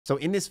So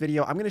in this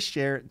video, I'm going to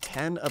share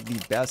 10 of the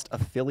best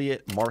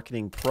affiliate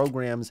marketing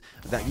programs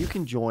that you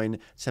can join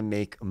to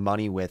make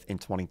money with in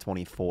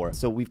 2024.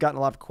 So we've gotten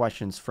a lot of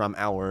questions from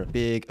our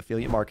big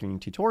affiliate marketing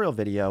tutorial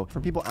video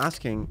from people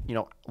asking,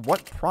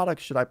 what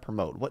products should I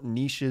promote? What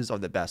niches are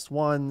the best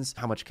ones?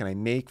 How much can I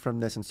make from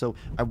this? And so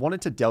I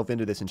wanted to delve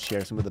into this and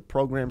share some of the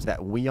programs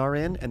that we are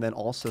in, and then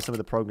also some of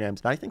the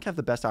programs that I think have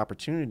the best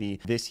opportunity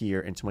this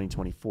year in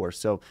 2024.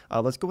 So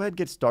let's go ahead and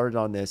get started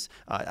on this.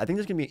 I think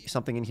there's going to be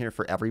something in here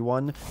for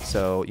everyone.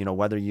 So,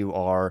 whether you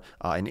are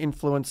an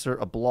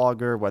influencer, a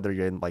blogger, whether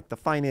you're in like the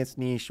finance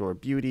niche or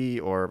beauty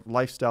or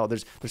lifestyle,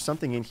 there's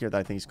something in here that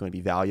I think is going to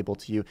be valuable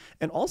to you.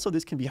 And also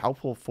this can be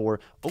helpful for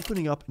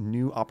opening up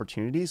new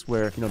opportunities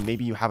where,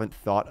 maybe you haven't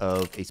thought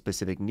of a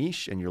specific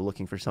niche and you're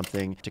looking for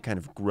something to kind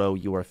of grow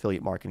your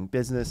affiliate marketing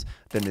business,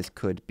 then this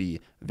could be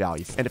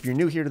valuable. And if you're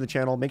new here to the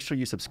channel, make sure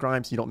you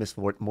subscribe so you don't miss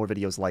more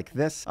videos like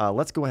this.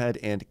 Let's go ahead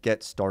and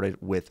get started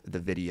with the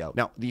video.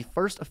 Now, the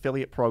first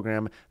affiliate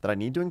program that I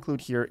need to include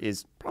here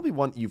is probably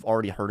one you've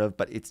already heard of,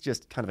 but it's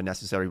just kind of a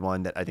necessary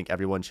one that I think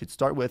everyone should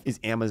start with, is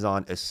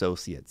Amazon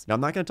Associates. Now,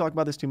 I'm not going to talk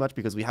about this too much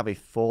because we have a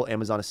full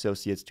Amazon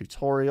Associates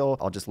tutorial.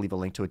 I'll just leave a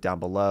link to it down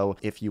below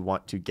if you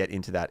want to get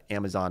into that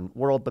Amazon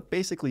world. But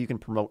basically, you can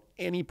promote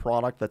any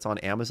product that's on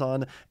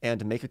Amazon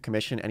and make a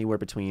commission anywhere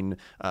between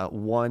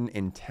 1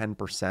 and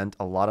 10%.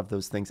 A lot of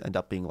those things end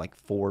up being like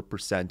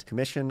 4%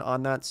 commission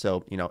on that.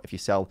 So, if you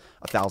sell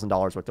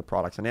 $1,000 worth of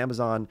products on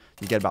Amazon,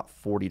 you get about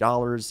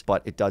 $40,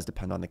 but it does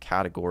depend on the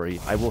category.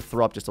 I will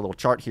throw up just a little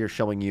chart here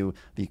showing you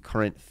the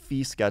current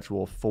fee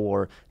schedule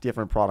for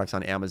different products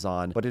on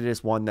Amazon, but it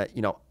is one that,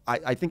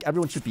 I think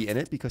everyone should be in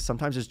it because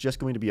sometimes it's just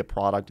going to be a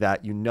product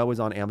that is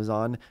on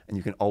Amazon and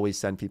you can always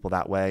send people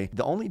that way.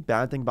 The only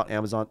bad thing about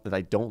Amazon that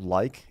I don't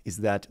like is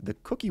that the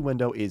cookie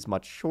window is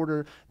much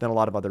shorter than a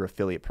lot of other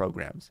affiliate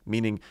programs,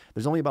 meaning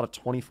there's only about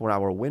a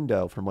 24-hour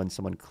window from when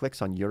someone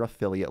clicks on your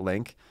affiliate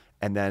link.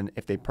 And then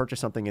if they purchase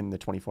something in the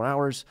 24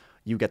 hours,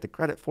 you get the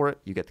credit for it,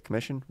 you get the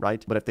commission,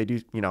 right? But if they do,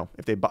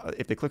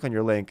 if they click on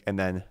your link and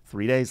then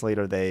 3 days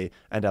later they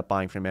end up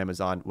buying from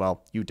Amazon,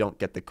 well, you don't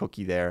get the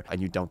cookie there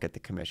and you don't get the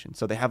commission.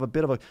 So they have a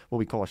bit of what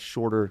we call a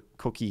shorter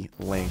cookie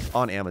length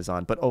on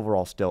Amazon, but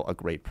overall still a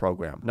great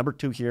program. Number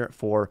 2 here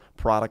for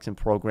products and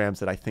programs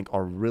that I think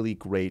are really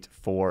great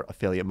for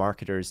affiliate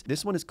marketers.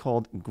 This one is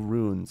called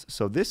Groons.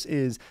 So this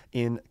is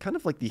in kind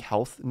of like the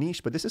health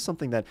niche, but this is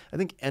something that I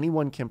think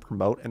anyone can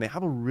promote, and they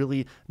have a really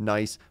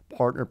nice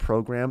partner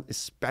program,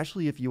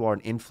 especially if you are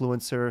an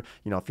influencer,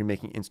 if you're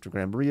making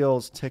Instagram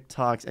reels,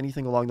 TikToks,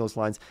 anything along those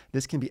lines,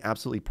 this can be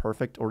absolutely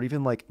perfect, or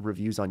even like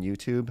reviews on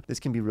YouTube. This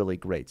can be really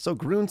great. So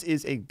Groons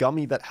is a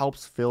gummy that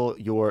helps fill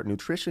your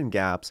nutrition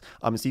gaps.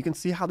 So you can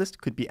see how this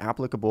could be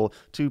applicable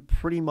to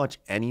pretty much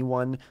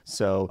anyone.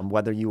 So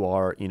whether you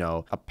are,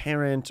 a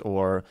parent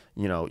or,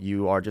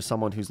 you are just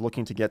someone who's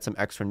looking to get some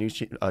extra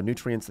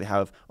nutrients, they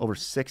have over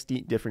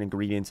 60 different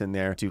ingredients in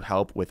there to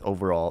help with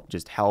overall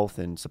just health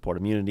and support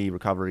immunity,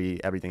 recovery,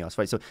 everything else,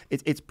 right? So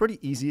it's pretty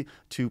easy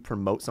to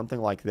promote something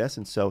like this.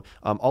 And so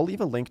I'll leave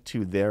a link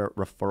to their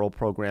referral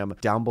program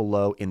down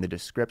below in the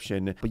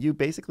description, but you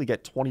basically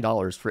get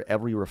 $20 for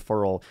every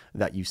referral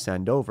that you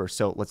send over.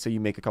 So let's say you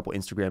make a couple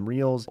Instagram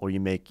reels, or you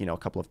make, a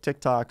couple of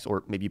TikToks,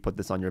 or maybe you put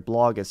this on your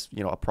blog as,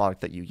 a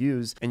product that you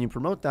use, and you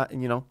promote that,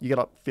 and, you get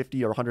up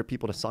 50 or 100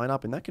 people to sign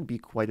up, and that can be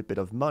quite a bit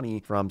of money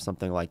from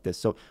something like this.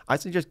 So I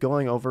suggest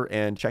going over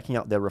and checking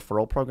out their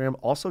referral program.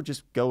 Also,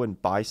 just go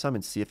and buy some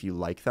and see if you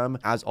like them.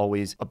 As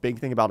always, a big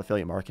thing about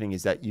affiliate marketing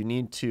is that you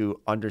need to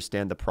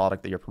understand the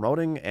product that you're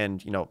promoting,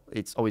 and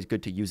it's always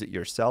good to use it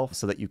yourself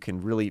so that you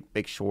can really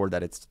make sure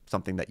that it's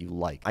something that you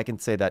like. I can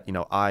say that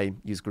I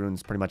use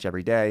Groons pretty much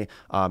every day,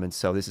 and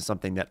so this is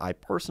something that I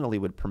personally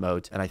would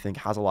promote, and I think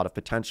has a lot of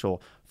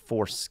potential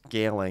for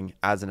scaling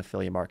as an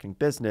affiliate marketing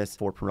business,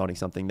 for promoting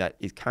something that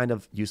is kind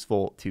of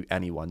useful to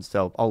anyone.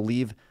 So I'll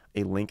leave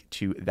a link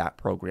to that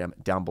program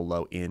down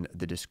below in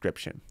the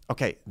description.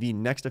 Okay, the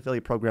next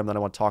affiliate program that I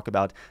want to talk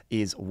about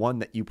is one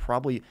that you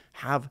probably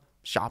have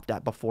shopped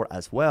at before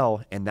as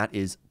well, and that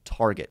is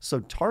Target.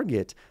 So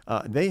Target,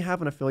 they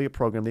have an affiliate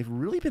program. They've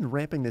really been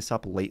ramping this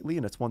up lately,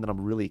 and it's one that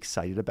I'm really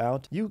excited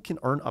about. You can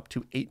earn up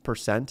to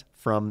 8%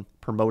 from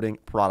promoting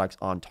products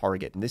on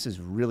Target. And this is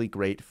really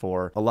great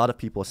for a lot of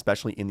people,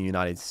 especially in the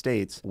United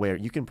States, where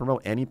you can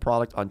promote any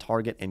product on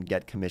Target and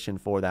get commission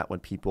for that when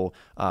people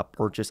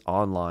purchase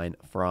online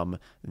from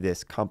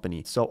this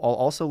company. So I'll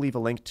also leave a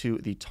link to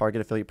the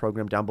Target affiliate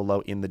program down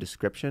below in the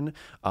description.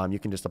 You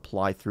can just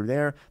apply through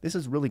there. This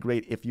is really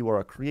great if you are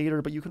a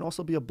creator, but you can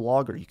also be a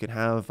blogger. You can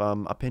have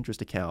a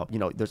Pinterest account.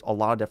 There's a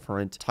lot of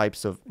different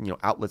types of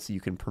outlets that you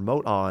can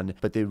promote on,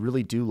 but they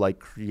really do like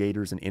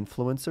creators and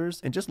influencers.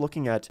 And just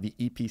looking at the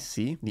EPC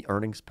see the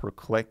earnings per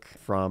click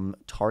from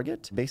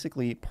Target.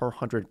 Basically, per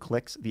 100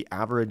 clicks, the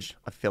average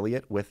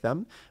affiliate with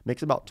them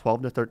makes about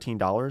 $12 to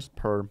 $13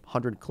 per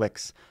 100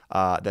 clicks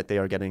that they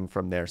are getting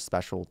from their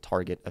special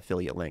Target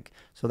affiliate link.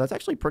 So that's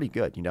actually pretty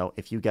good.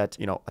 If you get,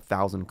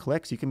 1,000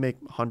 clicks, you can make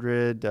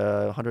 $100,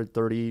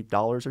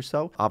 $130 or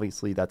so.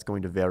 Obviously, that's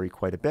going to vary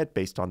quite a bit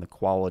based on the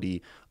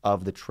quality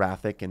of the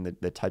traffic and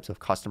the types of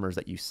customers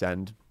that you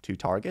send to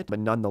Target. But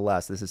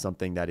nonetheless, this is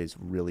something that is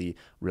really,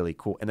 really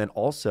cool. And then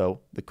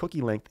also the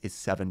cookie length is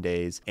 7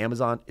 days.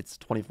 Amazon, it's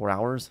 24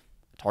 hours.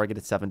 Target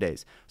at 7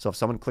 days. So if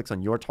someone clicks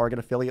on your Target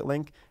affiliate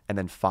link and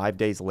then 5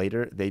 days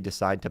later they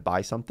decide to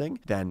buy something,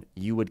 then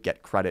you would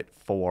get credit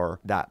for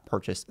that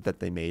purchase that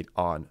they made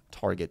on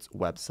Target's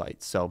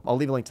website. So I'll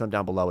leave a link to them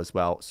down below as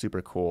well.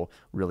 Super cool.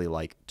 Really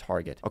like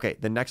Target. Okay,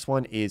 the next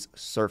one is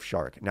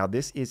Surfshark. Now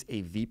this is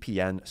a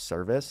VPN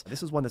service.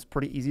 This is one that's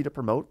pretty easy to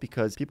promote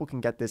because people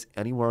can get this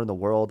anywhere in the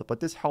world,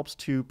 but this helps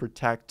to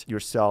protect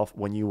yourself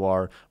when you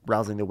are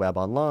browsing the web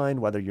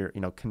online, whether you're,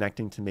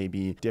 connecting to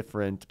maybe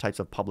different types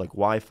of public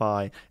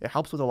Wi-Fi. It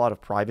helps with a lot of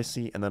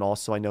privacy. And then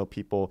also I know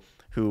people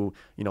who,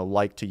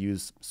 like to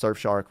use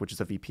Surfshark, which is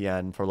a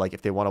VPN for like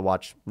if they want to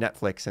watch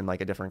Netflix in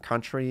like a different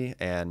country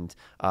and,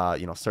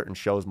 certain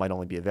shows might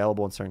only be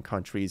available in certain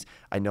countries.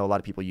 I know a lot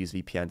of people use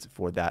VPNs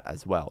for that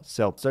as well.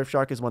 So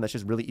Surfshark is one that's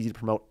just really easy to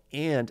promote,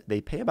 and they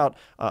pay about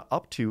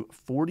up to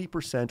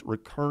 40%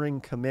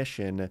 recurring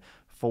commission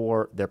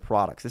for their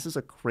products. This is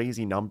a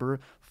crazy number,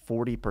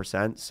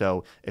 40%.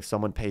 So if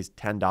someone pays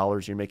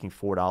 $10, you're making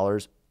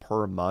 $4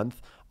 per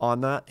month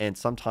on that. And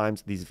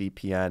sometimes these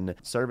VPN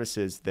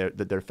services, their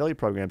affiliate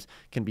programs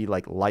can be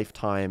like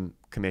lifetime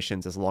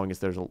commissions. As long as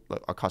there's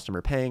a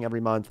customer paying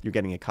every month, you're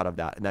getting a cut of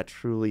that. And that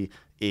truly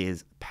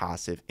is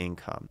passive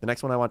income. The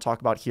next one I want to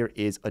talk about here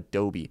is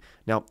Adobe.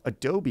 Now,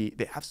 Adobe,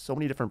 they have so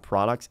many different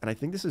products, and I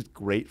think this is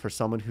great for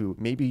someone who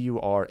maybe you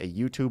are a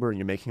YouTuber and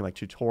you're making like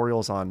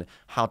tutorials on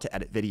how to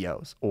edit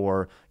videos,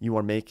 or you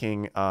are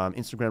making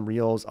Instagram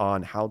Reels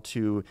on how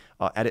to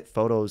edit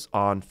photos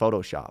on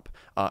Photoshop.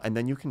 And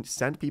then you can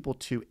send people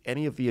to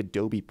any of the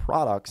Adobe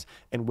products,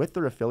 and with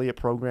their affiliate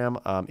program,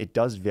 it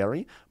does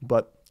vary,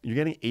 but you're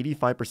getting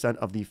 85%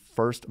 of the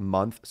first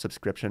month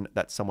subscription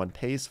that someone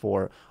pays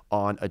for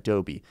on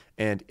Adobe.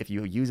 And if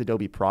you use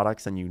Adobe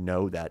products, then you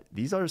know that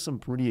these are some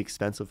pretty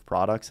expensive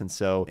products. And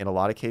so in a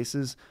lot of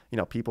cases,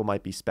 people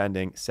might be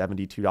spending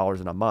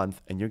 $72 in a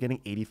month and you're getting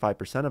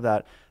 85% of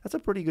that. That's a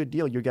pretty good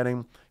deal. You're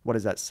getting, what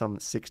is that, some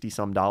 60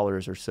 some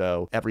dollars or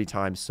so every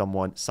time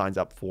someone signs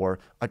up for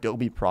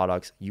Adobe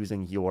products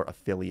using your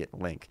affiliate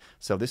link.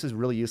 So this is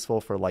really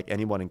useful for like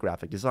anyone in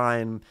graphic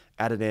design,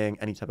 editing,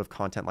 any type of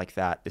content like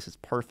that. This is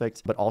perfect.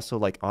 But also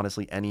like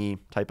honestly, any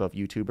type of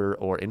YouTuber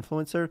or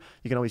influencer,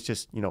 you can always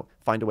just,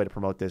 find a way to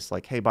promote this.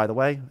 Like, hey, by the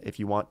way, if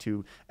you want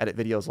to edit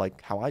videos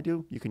like how I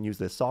do, you can use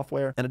this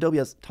software. And Adobe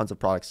has tons of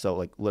products. So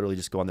like literally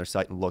just go on their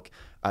site and look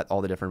at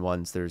all the different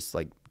ones. There's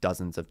like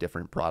dozens of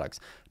different products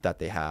that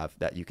they have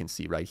that you can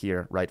see right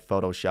here, right?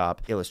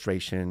 Photoshop,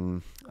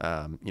 illustration,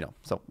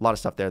 so a lot of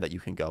stuff there that you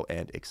can go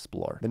and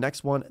explore. The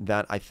next one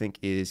that I think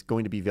is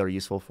going to be very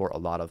useful for a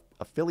lot of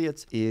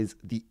affiliates is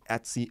the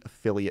Etsy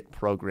affiliate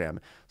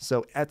program.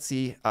 So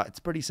Etsy, it's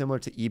pretty similar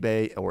to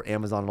eBay or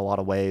Amazon in a lot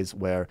of ways,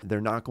 where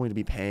they're not going to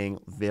be paying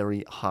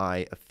very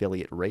high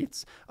affiliate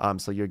rates.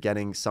 So you're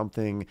getting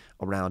something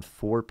around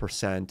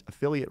 4%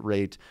 affiliate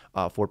rate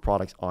for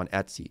products on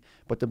Etsy.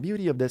 But the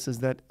beauty of this is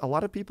that a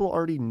lot of people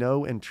already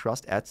know and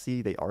trust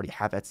Etsy. They already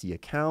have Etsy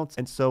accounts.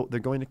 And so they're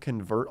going to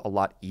convert a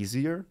lot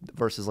easier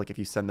versus like if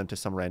you send them to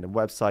some random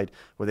website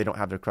where they don't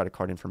have their credit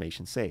card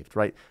information saved,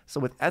 right?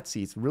 So with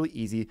Etsy, it's really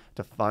easy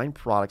to find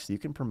products that you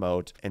can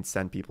promote and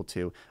send people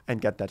to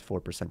and get that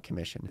 4%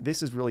 commission.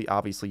 This is really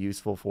obviously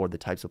useful for the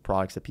types of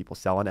products that people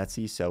sell on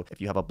Etsy. So if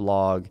you have a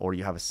blog or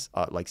you have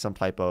like some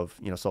type of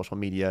social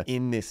media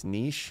in this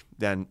niche,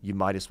 then you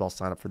might as well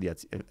sign up for the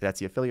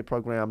Etsy affiliate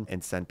program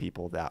and send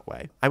people that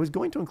way. I was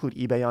going to include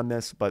eBay on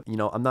this, but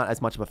I'm not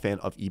as much of a fan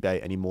of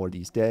eBay anymore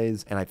these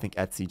days. And I think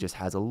Etsy just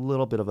has a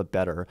little bit of a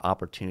better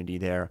opportunity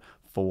there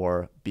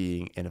for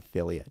being an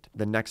affiliate.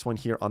 The next one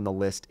here on the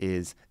list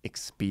is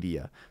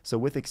Expedia. So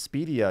with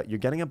Expedia, you're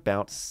getting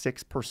about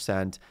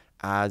 6%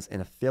 as an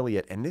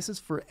affiliate. And this is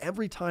for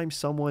every time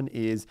someone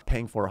is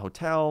paying for a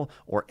hotel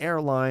or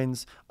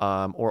airlines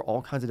or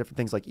all kinds of different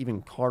things, like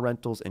even car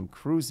rentals and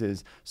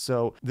cruises.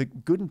 So the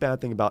good and bad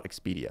thing about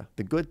Expedia,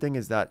 the good thing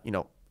is that,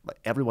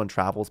 everyone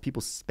travels,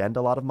 people spend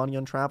a lot of money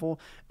on travel.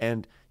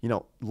 And,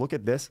 look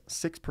at this,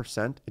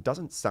 6%, it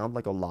doesn't sound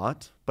like a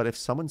lot, but if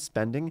someone's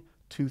spending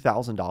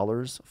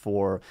 $2,000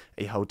 for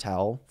a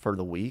hotel for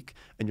the week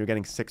and you're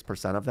getting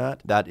 6% of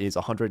that, that is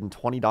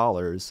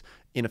 $120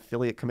 in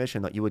affiliate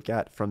commission that you would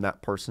get from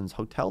that person's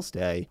hotel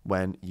stay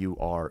when you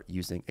are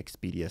using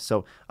Expedia.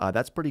 So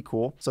that's pretty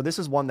cool. So this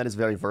is one that is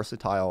very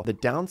versatile. The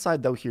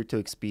downside though here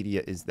to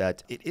Expedia is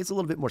that it is a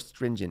little bit more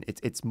stringent.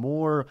 It's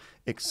more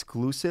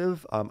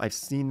exclusive. I've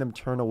seen them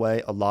turn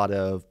away a lot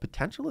of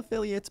potential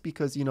affiliates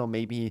because, you know,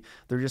 maybe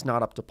they're just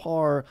not up to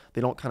par.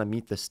 They don't kind of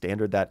meet the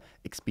standard that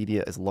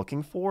Expedia is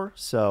looking for.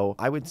 So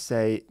I would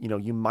say, you know,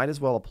 you might as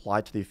well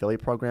apply to the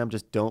affiliate program.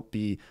 Just don't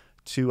be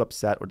too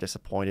upset or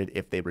disappointed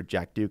if they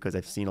reject you, because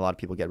I've seen a lot of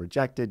people get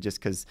rejected just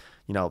because,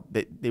 you know,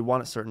 they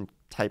want a certain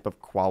type of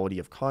quality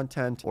of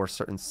content or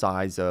certain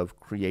size of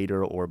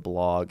creator or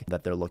blog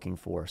that they're looking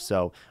for.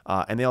 So,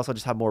 and they also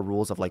just have more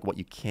rules of like what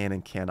you can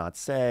and cannot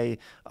say,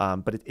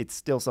 but it's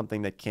still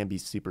something that can be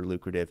super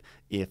lucrative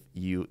if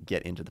you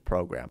get into the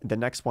program. The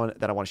next one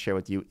that I want to share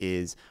with you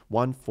is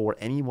one for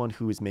anyone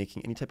who is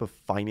making any type of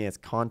finance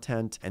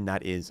content, and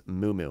that is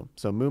Moomoo.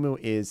 So Moomoo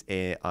is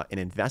an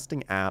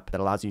investing app that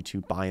allows you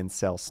to buy and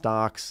sell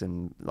stocks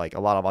and like a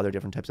lot of other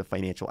different types of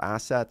financial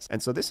assets.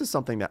 And so this is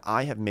something that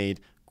I have made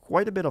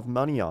quite a bit of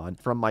money on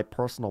from my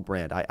personal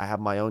brand. I have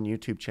my own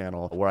YouTube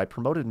channel where I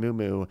promoted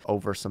Moomoo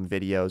over some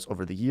videos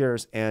over the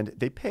years, and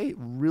they pay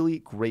really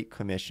great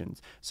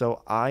commissions.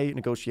 So I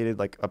negotiated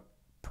like a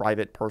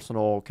private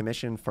personal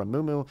commission from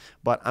Moomoo,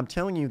 but I'm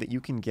telling you that you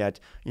can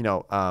get, you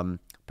know,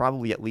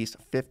 probably at least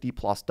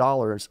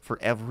 $50+ for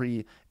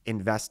every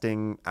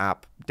investing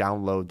app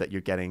download that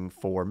you're getting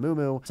for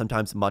Moomoo,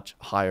 sometimes much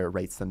higher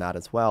rates than that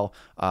as well.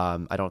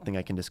 I don't think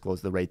I can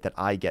disclose the rate that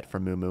I get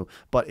from Moomoo,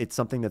 but it's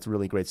something that's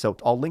really great. So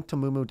I'll link to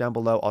Moomoo down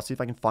below. I'll see if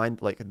I can find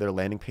like their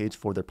landing page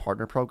for their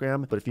partner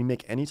program. But if you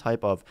make any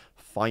type of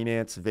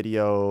finance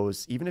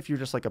videos, even if you're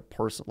just like a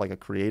person, like a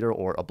creator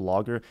or a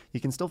blogger, you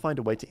can still find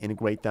a way to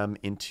integrate them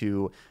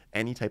into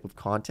any type of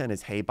content.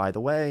 Is, hey, by the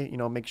way, you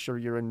know, make sure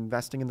you're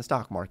investing in the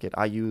stock market.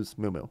 I use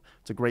Moomoo.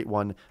 It's a great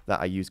one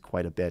that I use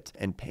quite a bit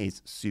and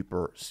pays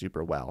super,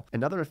 super well.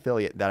 Another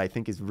affiliate that I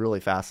think is really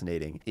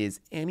fascinating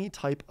is any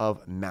type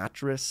of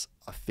mattress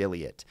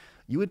affiliate.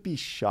 You would be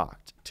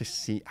shocked to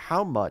see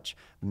how much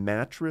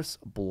mattress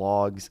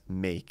blogs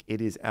make.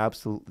 It is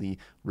absolutely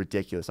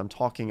ridiculous. I'm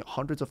talking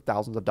hundreds of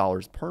thousands of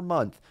dollars per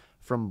month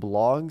from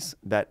blogs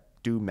that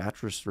do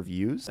mattress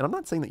reviews. And I'm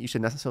not saying that you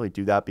should necessarily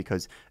do that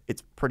because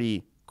it's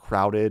pretty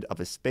crowded of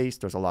a space.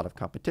 There's a lot of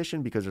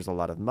competition because there's a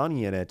lot of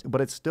money in it, but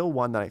it's still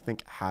one that I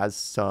think has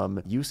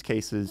some use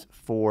cases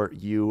for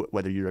you,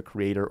 whether you're a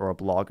creator or a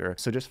blogger.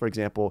 So just for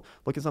example,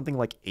 look at something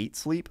like 8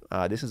 Sleep.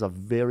 This is a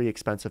very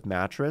expensive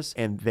mattress,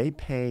 and they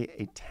pay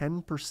a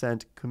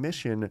 10%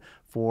 commission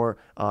for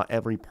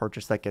every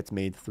purchase that gets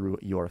made through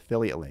your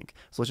affiliate link.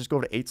 So let's just go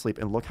over to 8 Sleep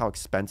and look how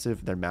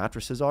expensive their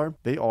mattresses are.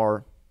 They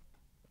are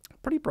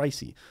pretty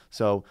pricey.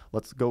 So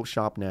let's go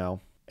shop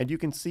now. And you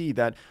can see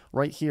that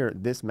right here,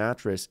 this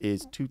mattress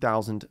is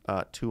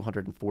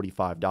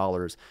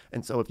 $2,245.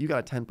 And so if you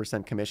got a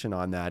 10% commission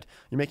on that,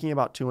 you're making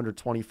about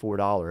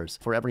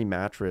 $224 for every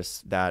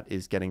mattress that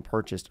is getting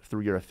purchased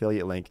through your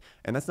affiliate link.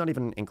 And that's not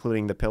even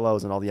including the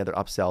pillows and all the other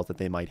upsells that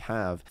they might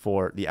have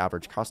for the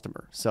average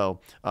customer. So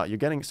you're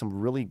getting some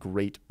really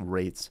great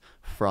rates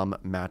from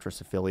mattress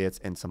affiliates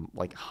and some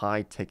like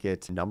high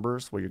ticket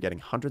numbers where you're getting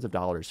hundreds of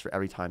dollars for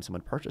every time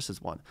someone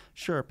purchases one.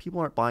 Sure, people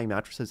aren't buying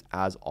mattresses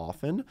as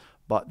often,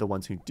 but the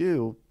ones who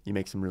do, you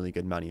make some really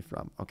good money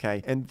from,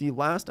 okay? And the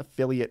last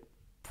affiliate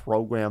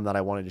program that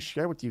I wanted to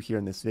share with you here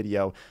in this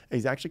video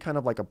is actually kind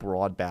of like a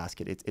broad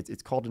basket.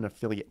 It's called an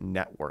affiliate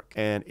network,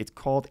 and it's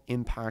called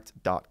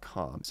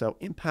impact.com. So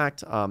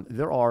Impact,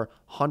 there are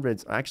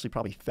hundreds, actually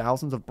probably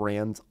thousands of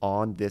brands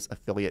on this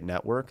affiliate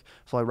network.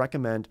 So I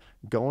recommend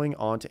going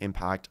on to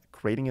Impact,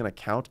 creating an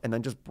account, and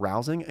then just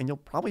browsing, and you'll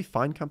probably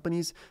find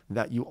companies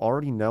that you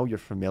already know, you're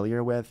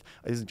familiar with.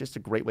 This is just a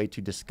great way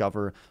to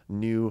discover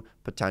new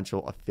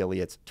potential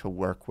affiliates to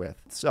work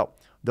with. So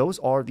those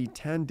are the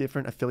 10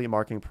 different affiliate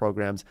marketing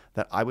programs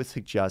that I would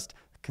suggest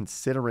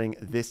considering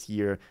this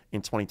year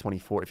in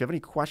 2024. If you have any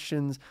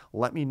questions,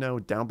 let me know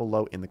down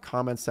below in the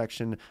comments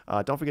section.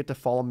 Don't forget to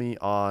follow me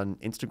on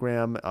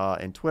Instagram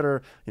and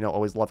Twitter. You know,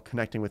 always love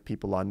connecting with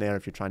people on there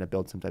if you're trying to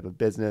build some type of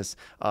business.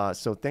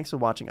 So thanks for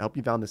watching. I hope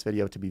you found this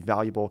video to be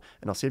valuable,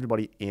 and I'll see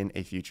everybody in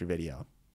a future video.